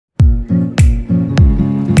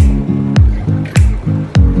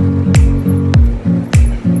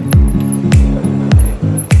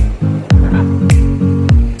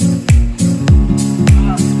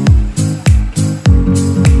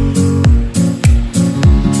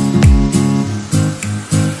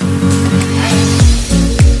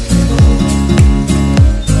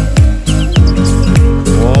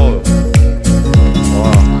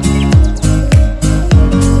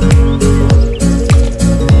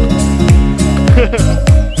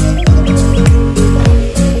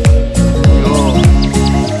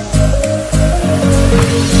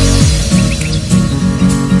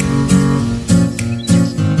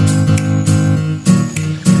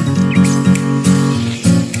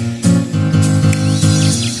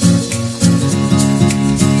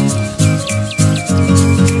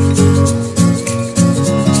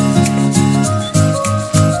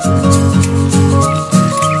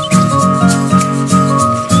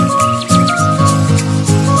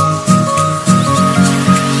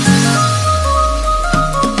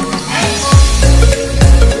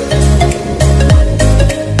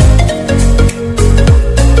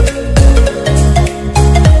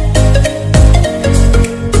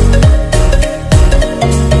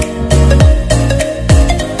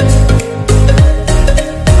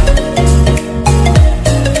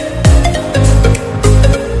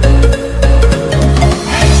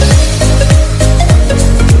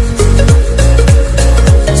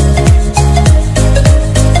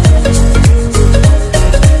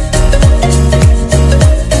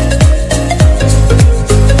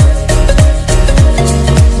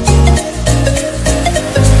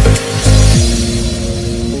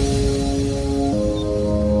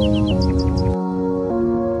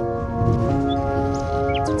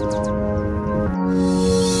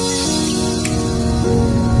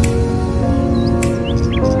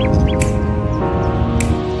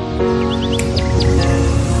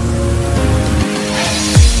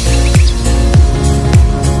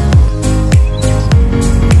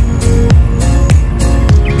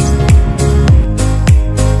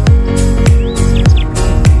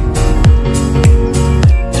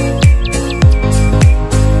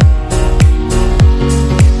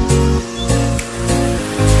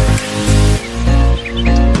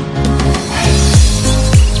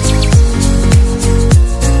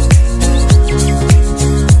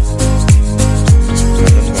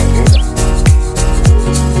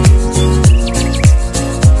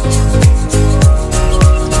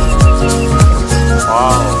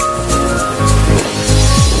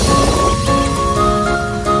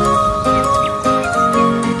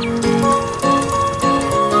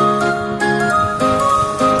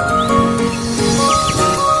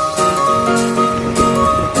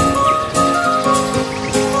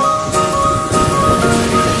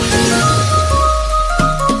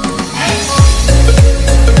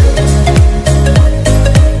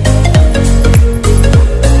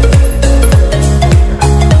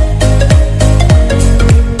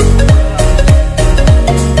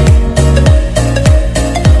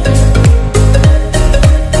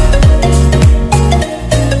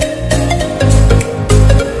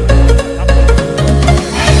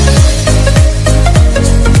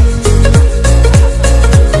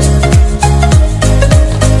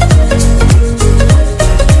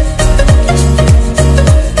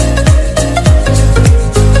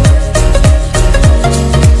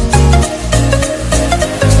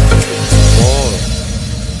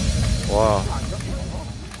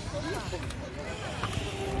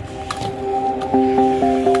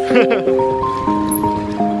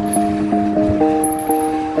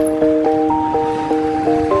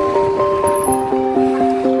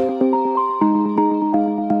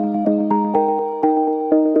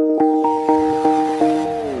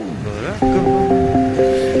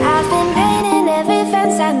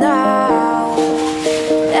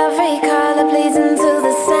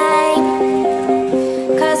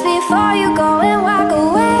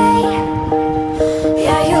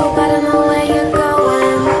Yeah, you better know where you're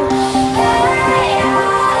going.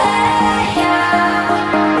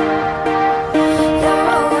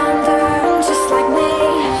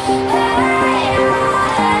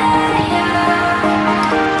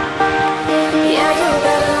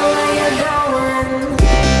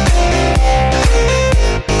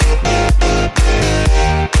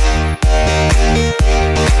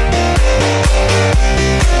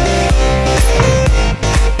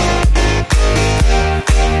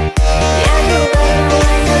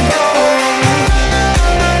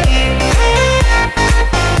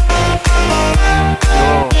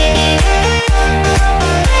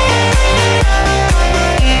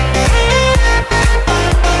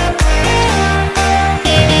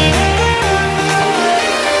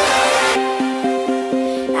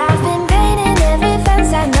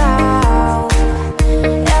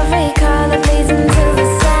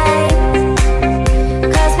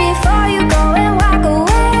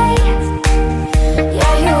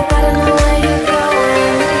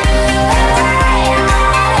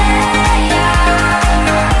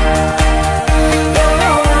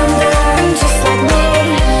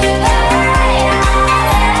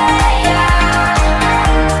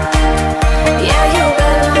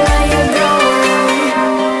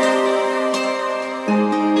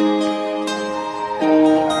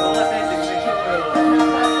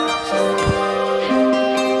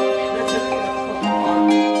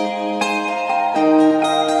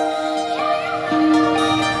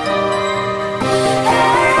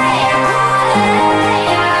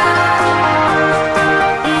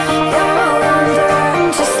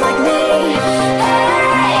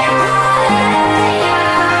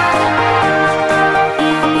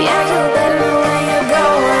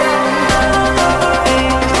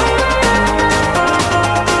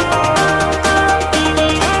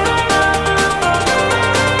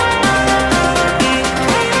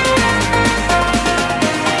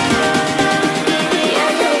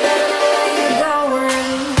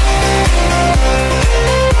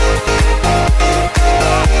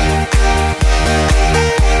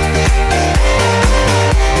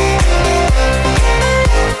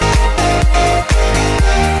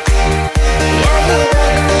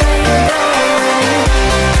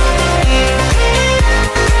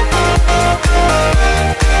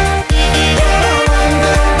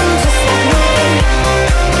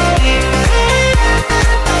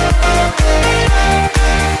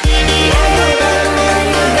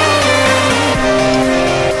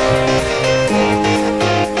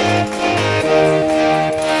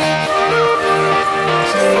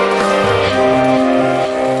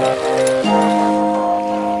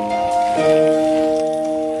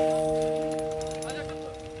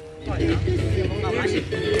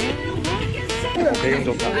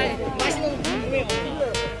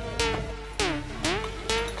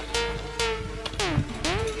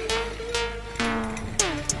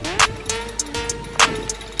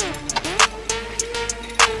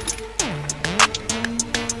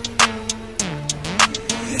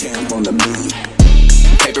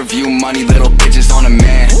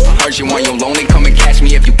 you while you're lonely, come and catch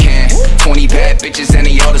me if you can. 20 bad bitches and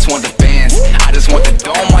they all just want the bands. I just want the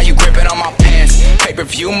dome while you gripping on my pants.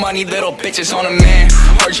 Pay-per-view money, little bitches on a man.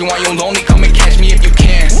 Heard you while you're lonely, come and catch me if you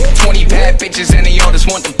can. 20 bad bitches and they all just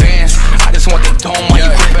want the bands. I just want the dome while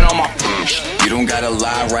you gripping on my pants. You don't gotta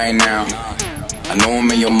lie right now. I know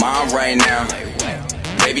I'm in your mind right now.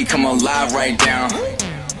 Baby, come alive right now.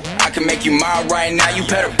 I can make you mine right now, you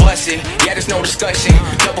better bust it. Yeah, there's no discussion.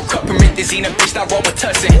 Double cup promethazine, a bitch, not roll with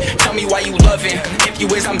tussin'. Tell me why you loving. If you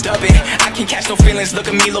is, I'm dubbing. I can't catch no feelings, look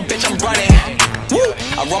at me, little bitch, I'm running. Woo!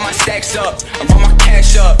 I run my stacks up, I run my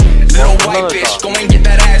cash up. Little white bitch, go and get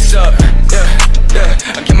that ass up.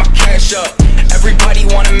 I get my cash up. Everybody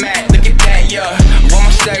want a Mac, look at that, yeah. I run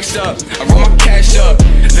my stacks up, I run my cash up.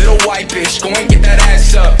 Little white bitch, go and get that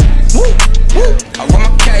ass up. Woo! I run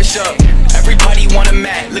my cash up. Everybody want a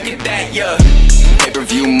Mac, look at that, yeah.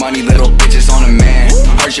 Pay-per-view money, little bitches on a man.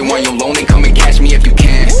 Heard you while you're lonely, come and catch me if you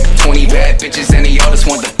can. 20 bad bitches and they all just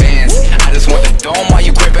want the bands. I just want the dome while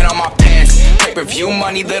you gripping on my pants. Pay-per-view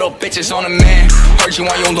money, little bitches on a man. Heard you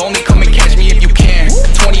while you're lonely, come and catch me if you can.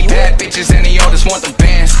 20 bad bitches and they all just want the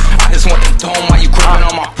bands. I just want the dome while you gripping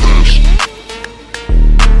on my pants.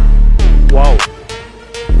 Wow.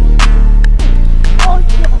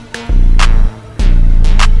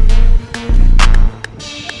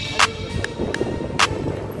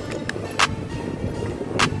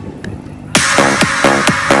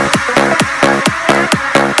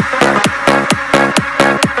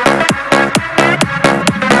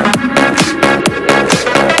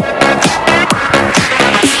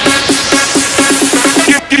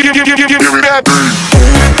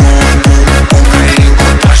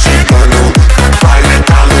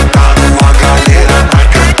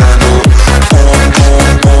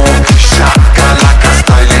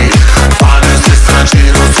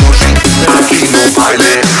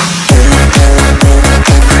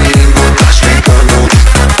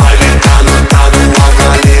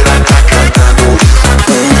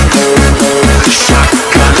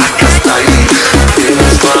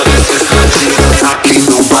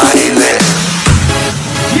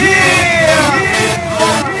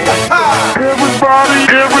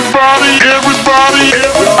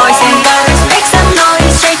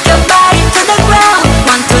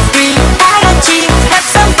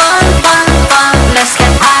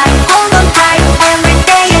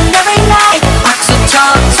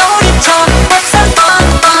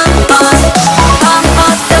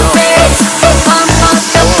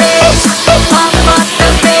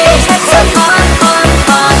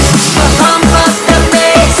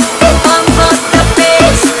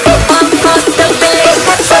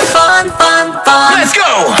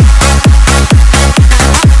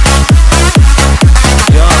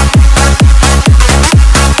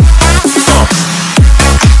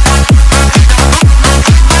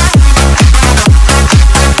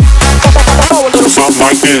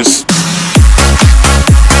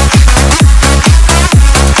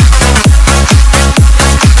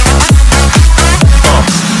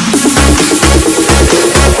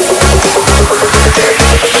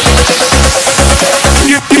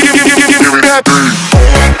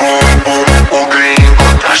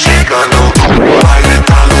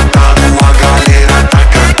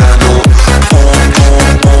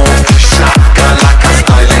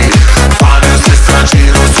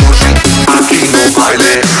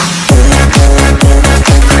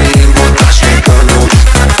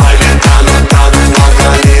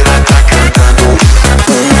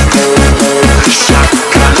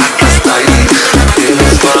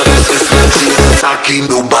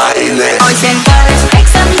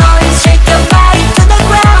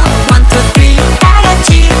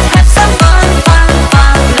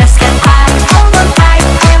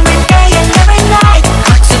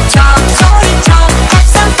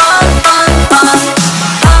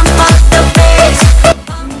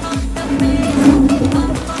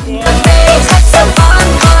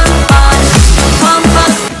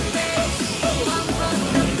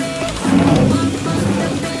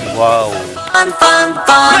 Wow. Fun, fun,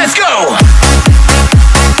 fun. Let's go!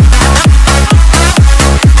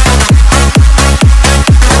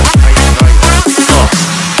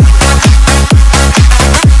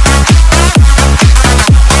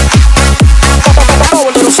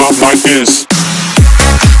 Like this.